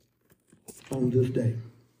on this day.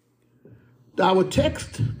 Our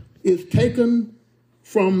text is taken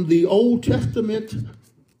from the Old Testament,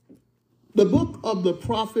 the book of the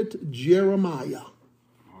prophet Jeremiah.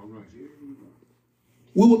 All right.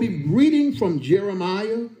 We will be reading from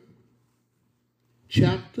Jeremiah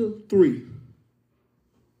chapter 3.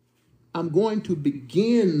 I'm going to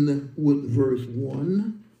begin with verse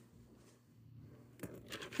 1,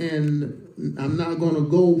 and I'm not going to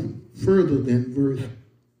go further than verse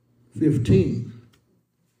 15.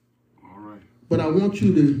 All right. But I want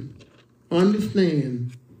you to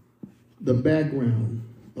understand the background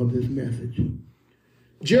of this message.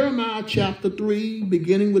 Jeremiah chapter 3,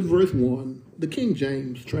 beginning with verse 1, the King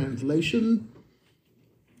James translation.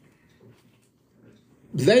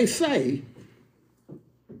 They say,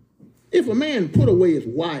 if a man put away his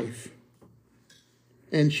wife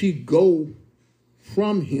and she go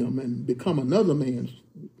from him and become another man's,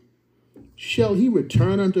 shall he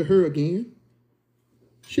return unto her again?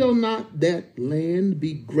 Shall not that land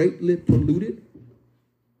be greatly polluted?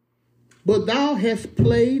 But thou hast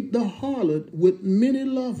played the harlot with many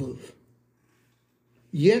lovers.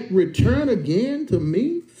 Yet return again to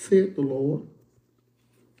me, said the Lord.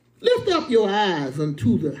 Lift up your eyes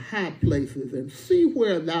unto the high places and see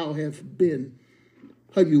where thou hast been,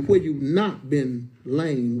 where you've not been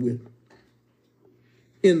lain with.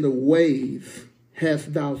 In the ways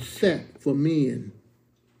hast thou sat for men,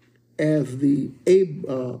 as the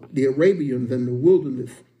Arabians in the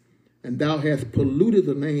wilderness, and thou hast polluted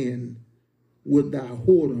the land with thy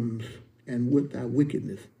whoredoms and with thy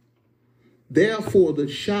wickedness. Therefore the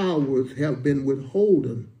showers have been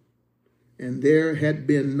withholden, and there had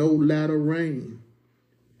been no latter rain,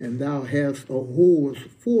 and thou hast a whore's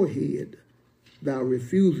forehead, thou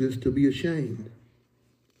refusest to be ashamed.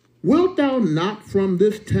 Wilt thou not from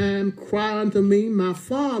this time cry unto me, my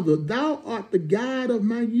father, thou art the guide of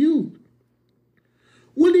my youth?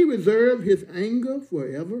 Will he reserve his anger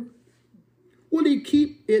forever? Will he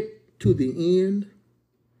keep it to the end?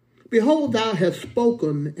 Behold, thou hast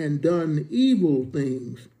spoken and done evil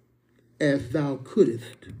things as thou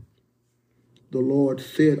couldest. The Lord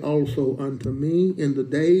said also unto me, in the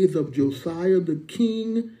days of Josiah the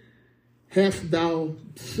king, hast thou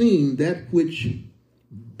seen that which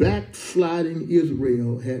backsliding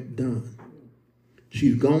Israel had done?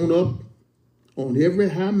 She's gone up on every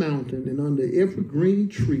high mountain and under every green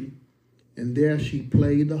tree, and there she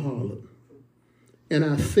played the harlot. And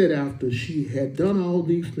I said, after she had done all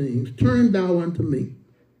these things, turn thou unto me.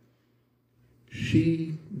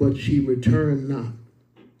 But she returned not.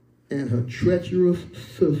 And her treacherous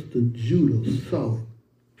sister Judah saw it.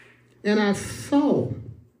 And I saw,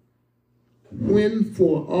 when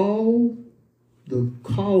for all the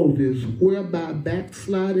causes whereby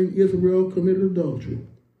backsliding Israel committed adultery,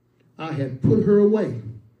 I had put her away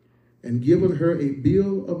and given her a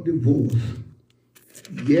bill of divorce.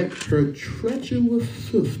 Yet her treacherous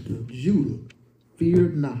sister Judah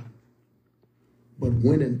feared not, but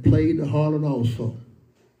went and played the harlot also.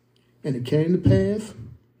 And it came to pass,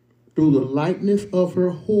 through the lightness of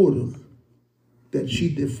her whoredom, that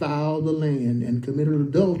she defiled the land and committed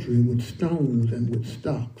adultery with stones and with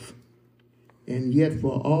stocks. And yet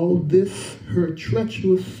for all this her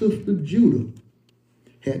treacherous sister Judah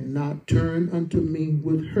had not turned unto me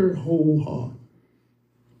with her whole heart,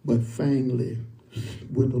 but fangly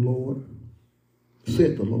with the Lord,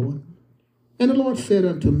 said the Lord. And the Lord said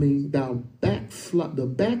unto me, the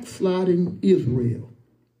backsliding Israel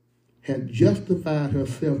had justified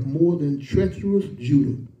herself more than treacherous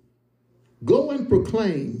Judah. Go and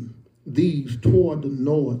proclaim these toward the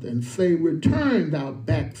north, and say, return thou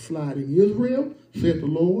backsliding Israel, said the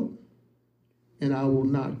Lord, and I will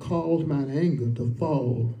not cause mine anger to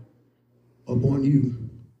fall upon you,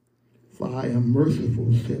 for I am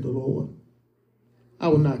merciful, said the Lord. I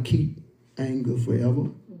will not keep anger forever.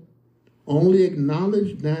 Only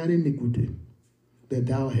acknowledge thine iniquity, that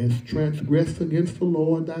thou hast transgressed against the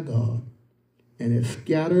Lord thy God, and hast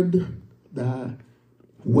scattered thy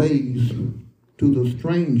ways to the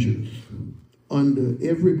strangers under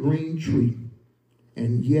every green tree,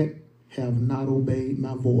 and yet have not obeyed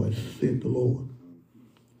my voice, said the Lord.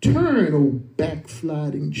 Turn, O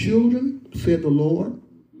backsliding children, said the Lord,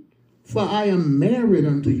 for I am married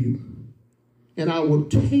unto you, and I will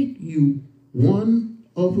take you one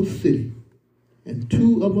of a city and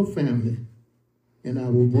two of a family, and I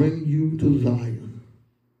will bring you to Zion,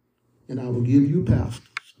 and I will give you pastors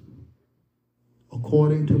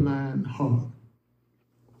according to mine heart,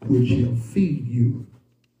 which shall feed you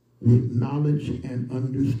with knowledge and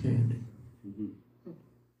understanding.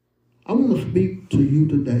 I want to speak to you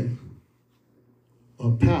today,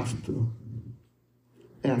 a pastor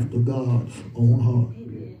after God's own heart.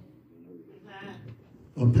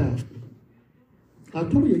 A pastor. I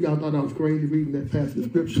told you y'all thought I was crazy reading that passage of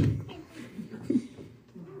scripture.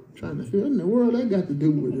 Trying to figure out in the world that got to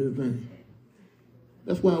do with anything.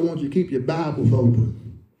 That's why I want you to keep your Bibles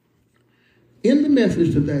open. In the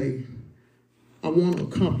message today, I want to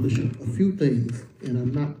accomplish a few things, and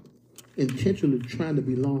I'm not intentionally trying to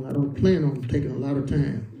be long. I don't plan on taking a lot of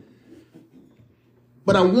time.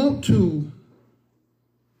 But I want to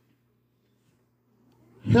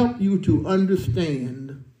help you to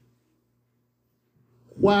understand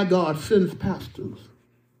why God sends pastors.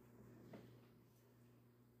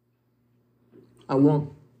 I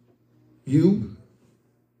want you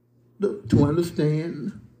to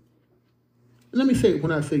understand. Let me say it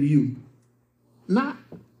when I say you. Not,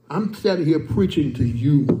 I'm standing here preaching to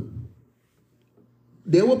you.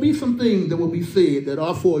 There will be some things that will be said that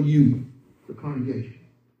are for you, the congregation.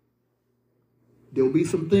 There will be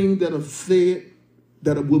some things that are said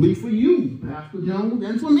that will be for you, Pastor Jones,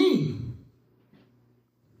 and for me.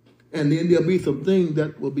 And then there'll be some things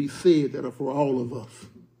that will be said that are for all of us.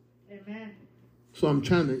 Amen. So I'm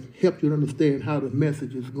trying to help you to understand how the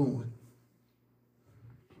message is going.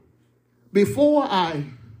 Before I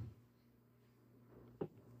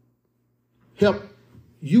help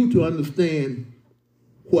you to understand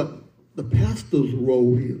what the pastor's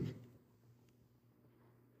role is,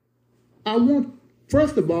 I want,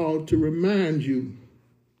 first of all, to remind you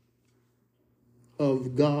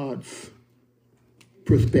of God's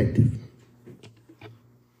perspective.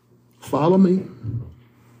 Follow me.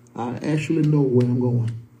 I actually know where I'm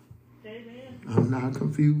going. Amen. I'm not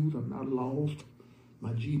confused. I'm not lost.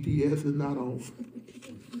 My GPS is not off.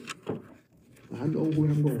 I know where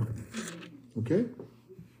I'm going. Okay?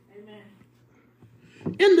 Amen.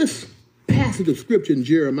 In this passage of scripture in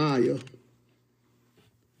Jeremiah,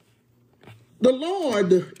 the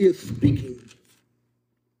Lord is speaking.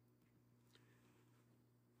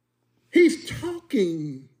 He's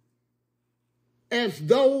talking as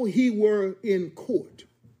though he were in court.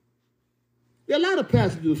 There are a lot of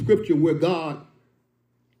passages of scripture where God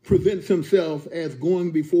presents himself as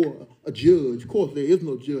going before a judge. Of course, there is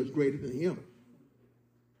no judge greater than him.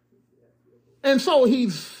 And so he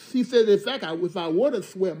said, in fact, if I were to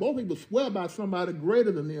swear, most people swear by somebody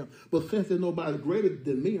greater than them. But since there's nobody greater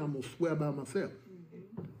than me, I'm going to swear by myself.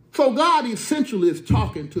 So God essentially is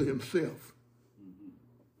talking to himself.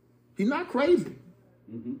 He's not crazy.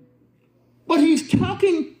 But he's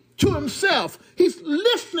talking to himself. He's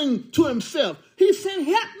listening to himself. He's saying,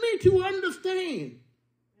 help me to understand.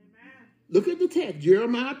 Amen. Look at the text,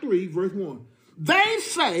 Jeremiah 3, verse 1. They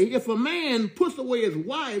say if a man puts away his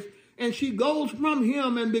wife and she goes from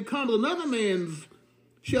him and becomes another man's,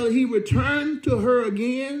 shall he return to her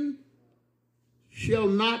again? Shall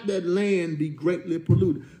not that land be greatly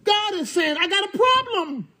polluted? God is saying, I got a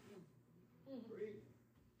problem.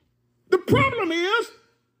 The problem is,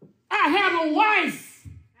 I have a wife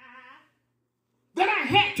that I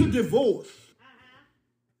had to divorce.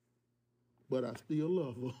 But I still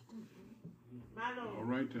love her. My Lord. All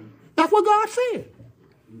right then. That's what God said.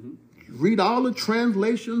 Read all the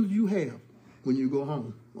translations you have when you go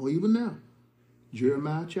home, or even now.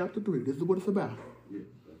 Jeremiah chapter 3. This is what it's about.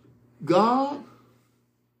 God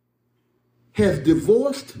has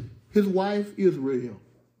divorced his wife Israel.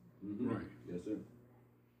 Right. Yes, sir.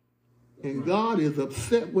 And God is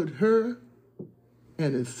upset with her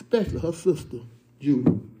and especially her sister,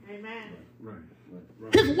 Judah. Amen. Right.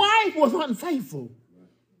 His wife was unfaithful.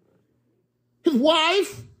 His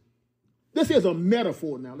wife, this is a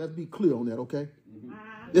metaphor now. Let's be clear on that, okay?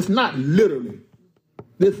 It's not literally.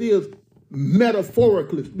 This is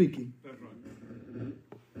metaphorically speaking. That's right.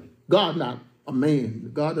 God's not a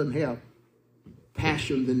man. God doesn't have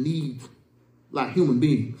passions and needs like human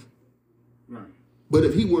beings. Right. But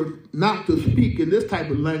if he were not to speak in this type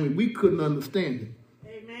of language, we couldn't understand it.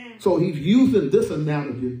 Amen. So he's using this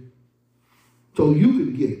analogy so you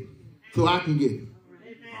can get it, so I can get it.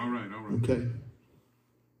 All right. Okay?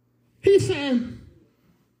 He's saying,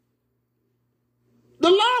 the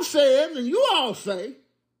law says, and you all say,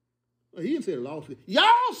 well, he didn't say the law says,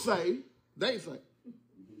 y'all say, they say.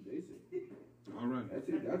 All right. That's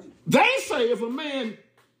it. Gotcha. They say if a man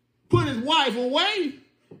put his wife away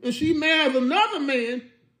and she marries another man,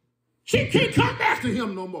 she can't come back to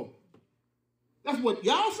him no more. That's what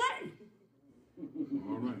y'all say.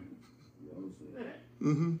 All right.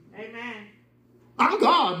 Amen. I'm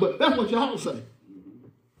God, but that's what y'all say.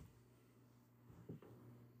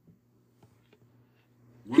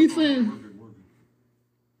 He's saying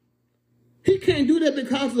he can't do that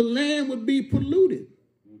because the land would be polluted.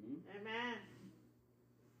 Amen.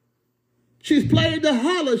 She's played the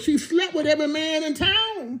harlot. She slept with every man in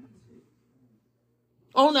town.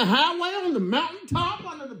 On the highway, on the mountaintop,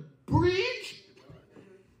 under the bridge.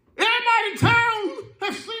 Everybody in town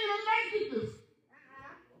has seen her nakedness.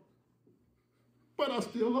 But I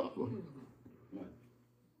still love her.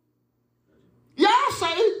 Y'all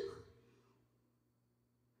say,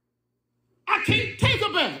 I can't take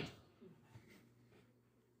her back.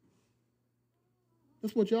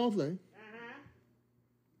 That's what y'all say.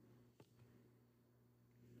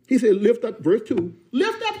 He said, lift up, verse 2,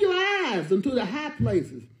 lift up your eyes into the high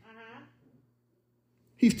places.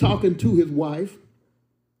 He's talking to his wife.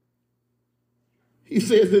 He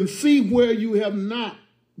says, and see where you have not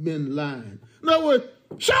been lying. In other words,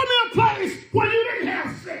 show me a place where you didn't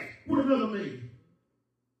have sex with another man.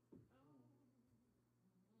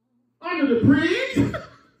 Under the bridge,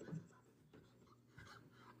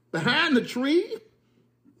 behind the tree,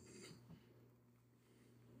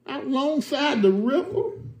 out alongside the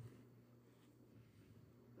river.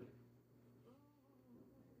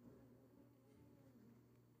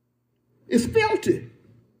 It's filthy.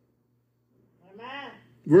 Amen.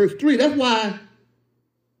 Verse 3, that's why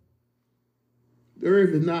the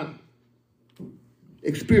earth is not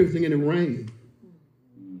experiencing any rain.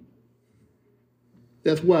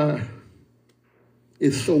 That's why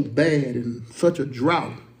it's so bad and such a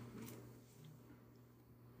drought.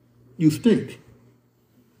 You stink.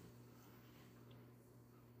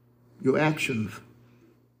 Your actions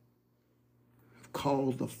have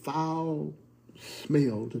caused a foul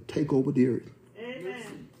smell to take over the earth.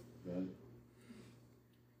 Amen.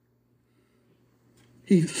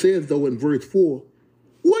 He says, though, in verse 4,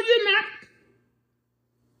 will you not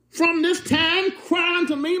from this time cry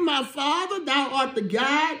unto me, my father, thou art the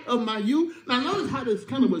guide of my youth? Now notice how there's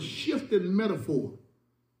kind of a shift in metaphor.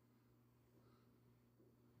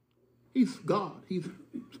 He's God. He's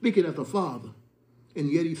speaking as a father,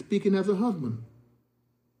 and yet he's speaking as a husband.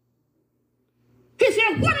 He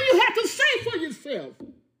said, what do you have to say for yourself?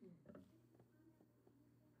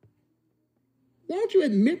 Won't you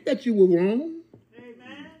admit that you were wrong?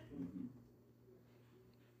 Amen.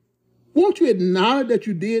 Won't you acknowledge that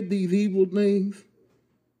you did these evil things?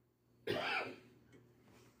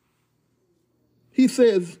 He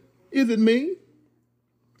says, is it me?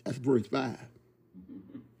 That's verse 5.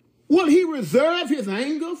 Will he reserve his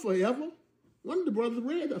anger forever? One of the brothers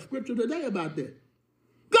read a scripture today about that.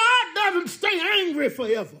 God doesn't stay angry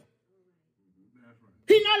forever.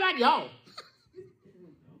 He's not like y'all.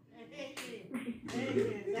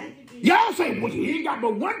 Y'all say, well, he ain't got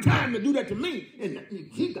but one time to do that to me, and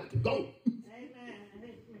he got to go.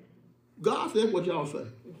 God said what y'all say.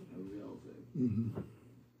 Mm-hmm.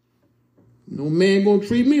 No man gonna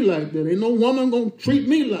treat me like that. Ain't no woman gonna treat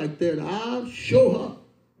me like that. I'll show her.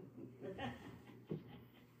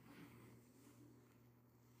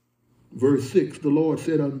 Verse 6, the Lord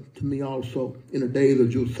said unto me also in the days of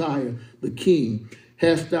Josiah the king,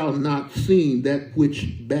 hast thou not seen that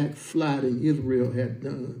which backsliding Israel had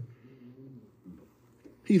done?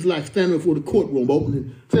 He's like standing before the courtroom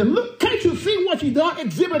opening, saying, look, can't you see what you done?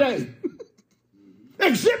 Exhibit A.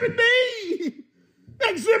 Exhibit B.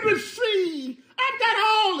 Exhibit C. I've got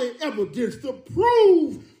all the evidence to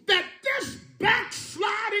prove that this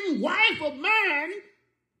backsliding wife of mine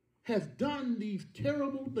has done these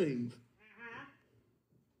terrible things.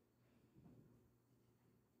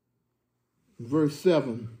 Verse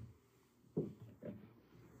 7.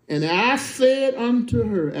 And I said unto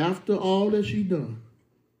her, after all that she done,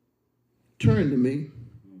 turn to me.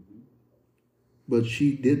 But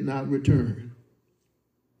she did not return.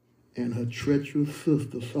 And her treacherous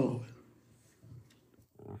sister saw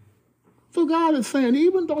it. So God is saying,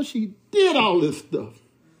 even though she did all this stuff,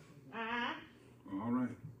 all right,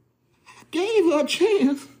 I gave her a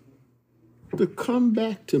chance to come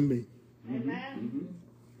back to me. Amen.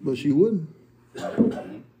 But she wouldn't.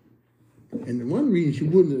 And the one reason she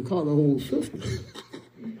wouldn't have called her whole sister.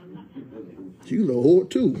 She was a whore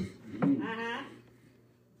too.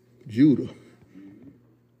 Judah.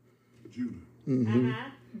 Mm-hmm.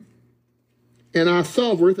 And I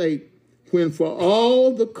saw, verse 8, when for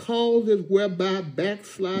all the causes whereby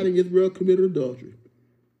backsliding Israel committed adultery,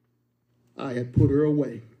 I had put her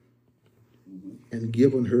away and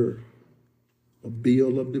given her a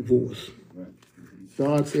bill of divorce.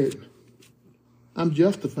 God said, I'm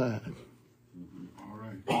justified. all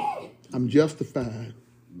right. I'm justified.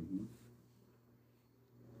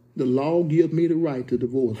 The law gives me the right to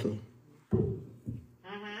divorce her.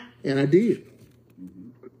 And I did.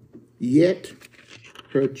 Yet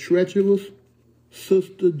her treacherous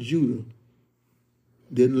sister Judah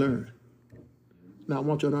didn't learn. Now I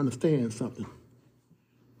want you to understand something.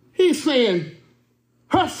 He's saying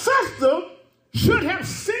her sister should have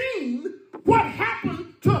seen what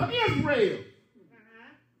happened to Israel.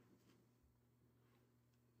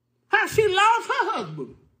 How she lost her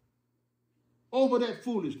husband over that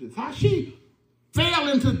foolishness. How she fell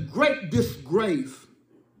into great disgrace.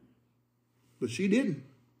 But she didn't.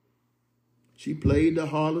 She played the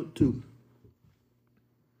harlot too.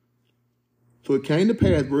 So it came to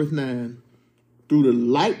pass, verse 9, through the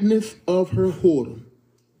lightness of her whoredom,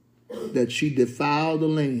 that she defiled the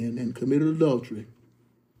land and committed adultery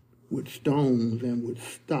with stones and with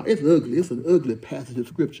stock. It's ugly. It's an ugly passage of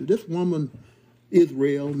scripture. This woman,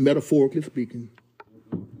 Israel, metaphorically speaking,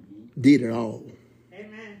 did it all.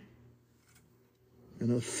 Amen. And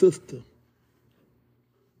her sister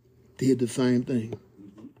did the same thing.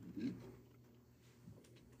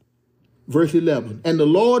 Verse 11, and the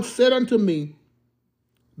Lord said unto me,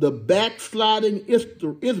 the backsliding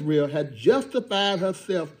Israel had justified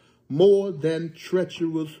herself more than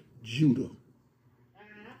treacherous Judah.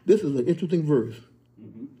 This is an interesting verse.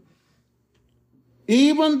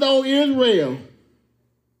 Even though Israel,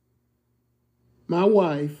 my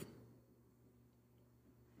wife,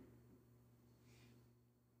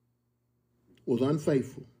 was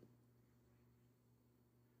unfaithful,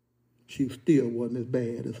 she still wasn't as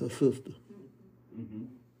bad as her sister.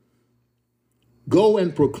 Go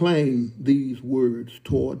and proclaim these words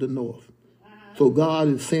toward the north. So God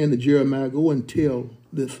is saying to Jeremiah, go and tell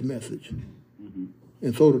this message.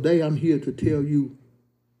 And so today I'm here to tell you,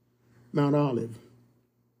 Mount Olive,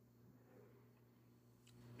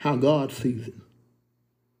 how God sees it.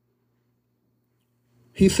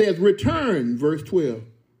 He says, return, verse 12,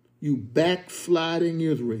 you backsliding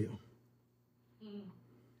Israel,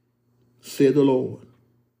 said the Lord,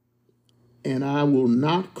 and I will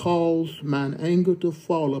not cause mine anger to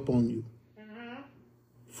fall upon you.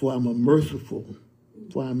 For I'm merciful,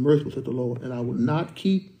 said the Lord, and I will not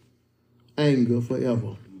keep anger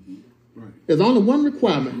forever. Right. There's only one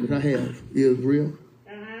requirement that I have, Israel.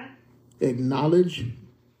 Acknowledge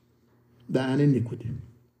thine iniquity,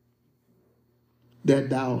 that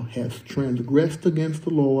thou hast transgressed against the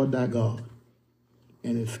Lord thy God,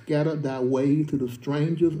 and hast scattered thy way to the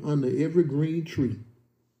strangers under every green tree,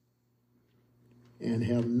 and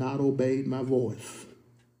have not obeyed my voice.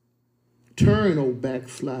 Turn, O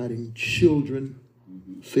backsliding children,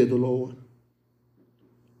 said the Lord.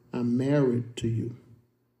 I'm married to you.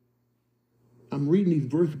 I'm reading these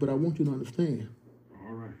verses, but I want you to understand.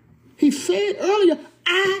 All right. He said earlier,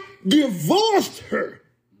 I divorced her.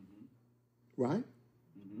 Right?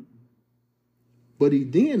 But he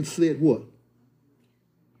then said what?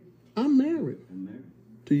 I'm married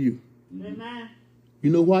to you. Amen. You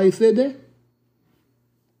know why he said that?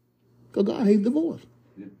 Because God hates divorce.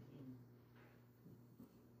 Yeah.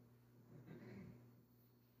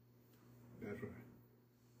 That's right.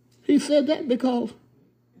 He said that because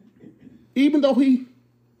even though he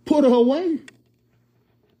put her away,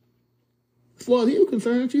 as far as he was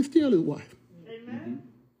concerned, she's still his wife. Amen.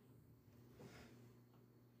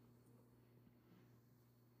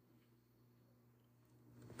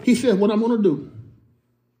 He said, what I'm going to do,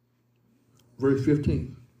 verse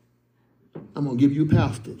 15, I'm going to give you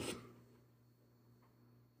pastors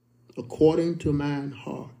according to mine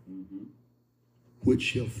heart, which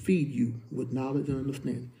shall feed you with knowledge and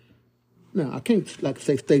understanding. Now, I can't, like I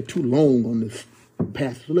say, stay too long on this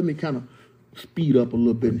passage, so let me kind of speed up a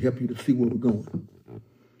little bit and help you to see where we're going.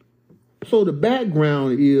 So the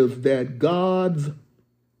background is that God's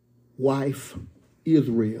wife,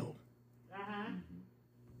 Israel,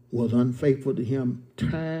 was unfaithful to him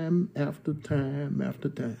time after time after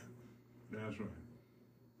time. That's right.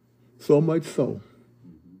 So much so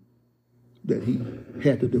that he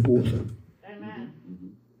had to divorce her. Amen.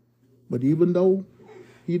 But even though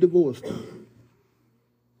he divorced her,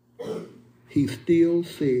 he still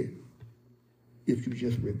said, if you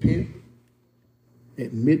just repent,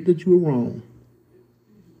 admit that you were wrong,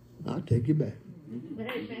 I'll take you back.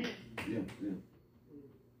 Amen. Yeah.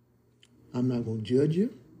 I'm not going to judge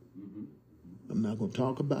you. I'm not going to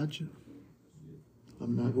talk about you.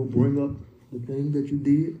 I'm not going to bring up the thing that you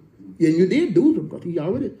did. Yeah, and you did do it because he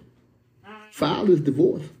already filed his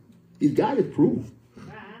divorce. He's got his proof.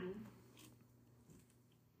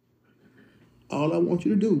 All I want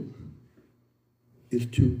you to do is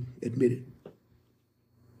to admit it.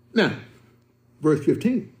 Now, verse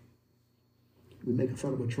 15, we make a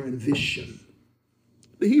sort of a transition.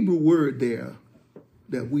 The Hebrew word there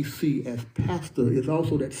that we see as pastor is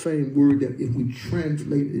also that same word that if we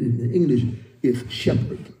translate it into English is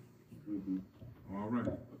shepherd. All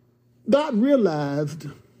right. God realized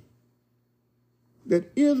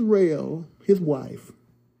that Israel, his wife,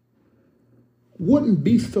 wouldn't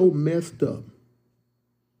be so messed up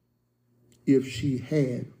if she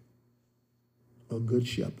had a good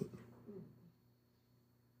shepherd.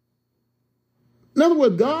 In other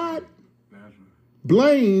words, God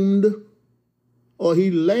blamed, or he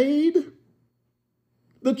laid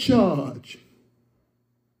the charge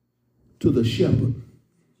to the shepherd.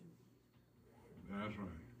 That's right.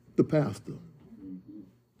 The pastor.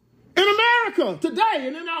 In America today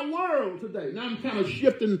and in our world today, now I'm kind of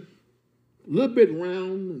shifting a little bit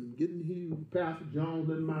around and getting here, Pastor Jones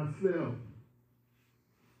and myself.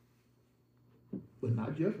 But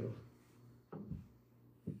not just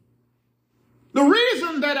us. The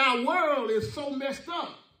reason that our world is so messed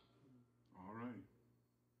up All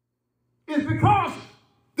right. is because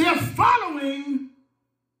they're following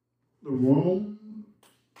the wrong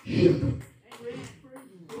shepherd.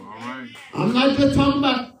 All right. I'm not just talking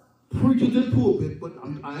about preachers in pulpit, but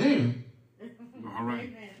I am. All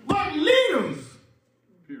right. But leaders,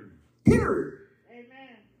 Period. period.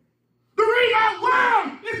 Amen. The reason our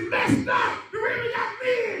world is messed up, the reason our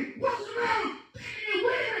men walk around thinking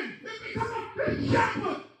women is because of this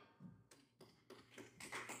shepherd.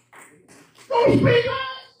 Don't speak up.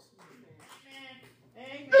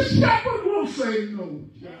 Amen. The shepherd won't say no,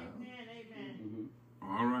 child. Amen.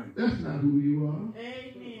 All right. That's not who you are.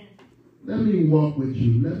 Amen. Let me walk with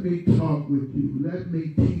you. Let me talk with you. Let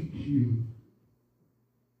me teach you.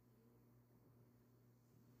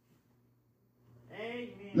 Amen.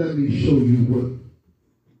 Let me show you what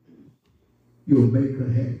your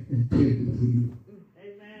maker had intended for you.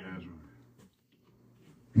 Amen. That's right.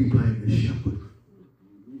 He blamed the shepherd.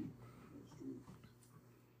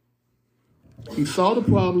 He saw the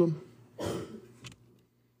problem.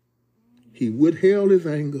 He withheld his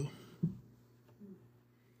anger.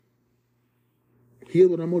 Here's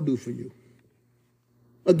what I'm going to do for you.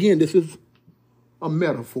 Again, this is a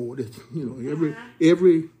metaphor. This,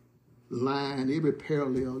 every line, every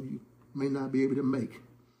parallel you may not be able to make.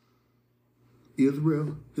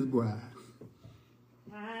 Israel, his bride.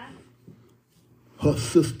 Her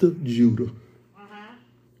sister, Judah.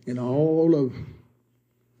 And all of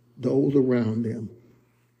those around them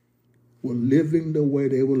were living the way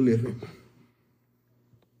they were living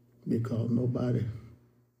because nobody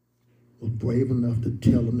was brave enough to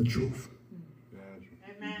tell them the truth.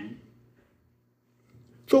 Amen.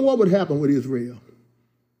 So what would happen with Israel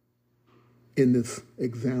in this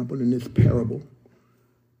example, in this parable?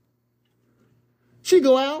 She'd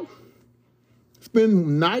go out,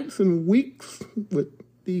 spend nights and weeks with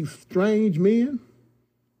these strange men,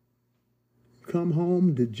 come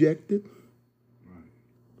home dejected,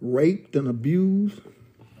 raped and abused,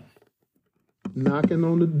 knocking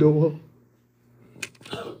on the door,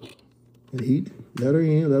 and he'd let her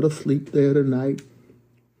in, let her sleep there tonight,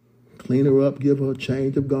 clean her up, give her a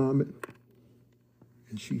change of garment,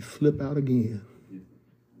 and she'd slip out again,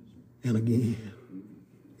 and again,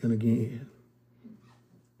 and again.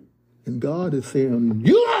 And God is saying,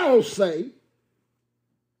 you all say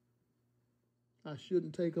I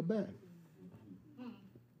shouldn't take her back. That's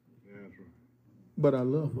right. But I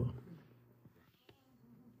love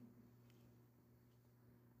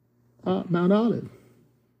her. Mount Olive.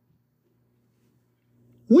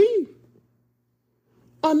 We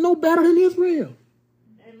are no better than Israel.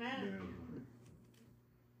 Amen.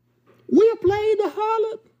 We have played the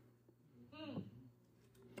harlot.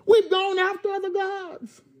 We've gone after other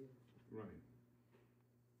gods. Right.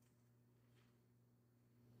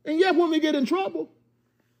 And yet when we get in trouble,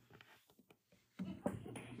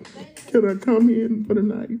 can I come in for the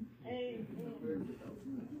night? Amen.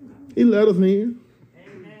 He let us in,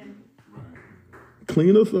 Amen.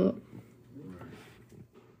 clean us up.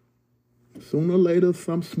 Sooner or later,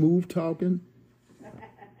 some smooth talking, Amen.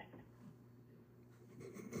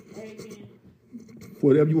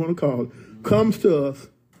 whatever you want to call it, comes to us,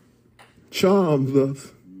 charms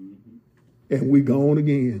us, and we gone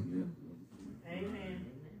again. Amen.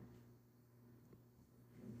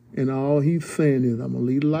 And all he's saying is, I'm going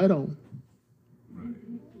to leave the light on.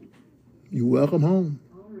 You're welcome home.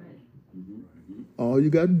 All you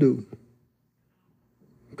got to do,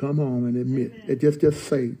 come home and admit, it. Just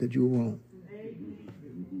say that you're wrong.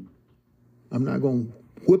 I'm not going to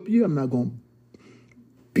whip you. I'm not going to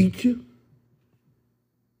beat you.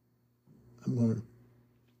 I'm going to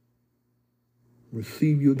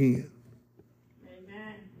receive you again.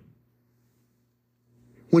 Amen.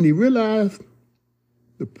 When he realized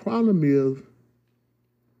the problem is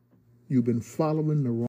you've been following the wrong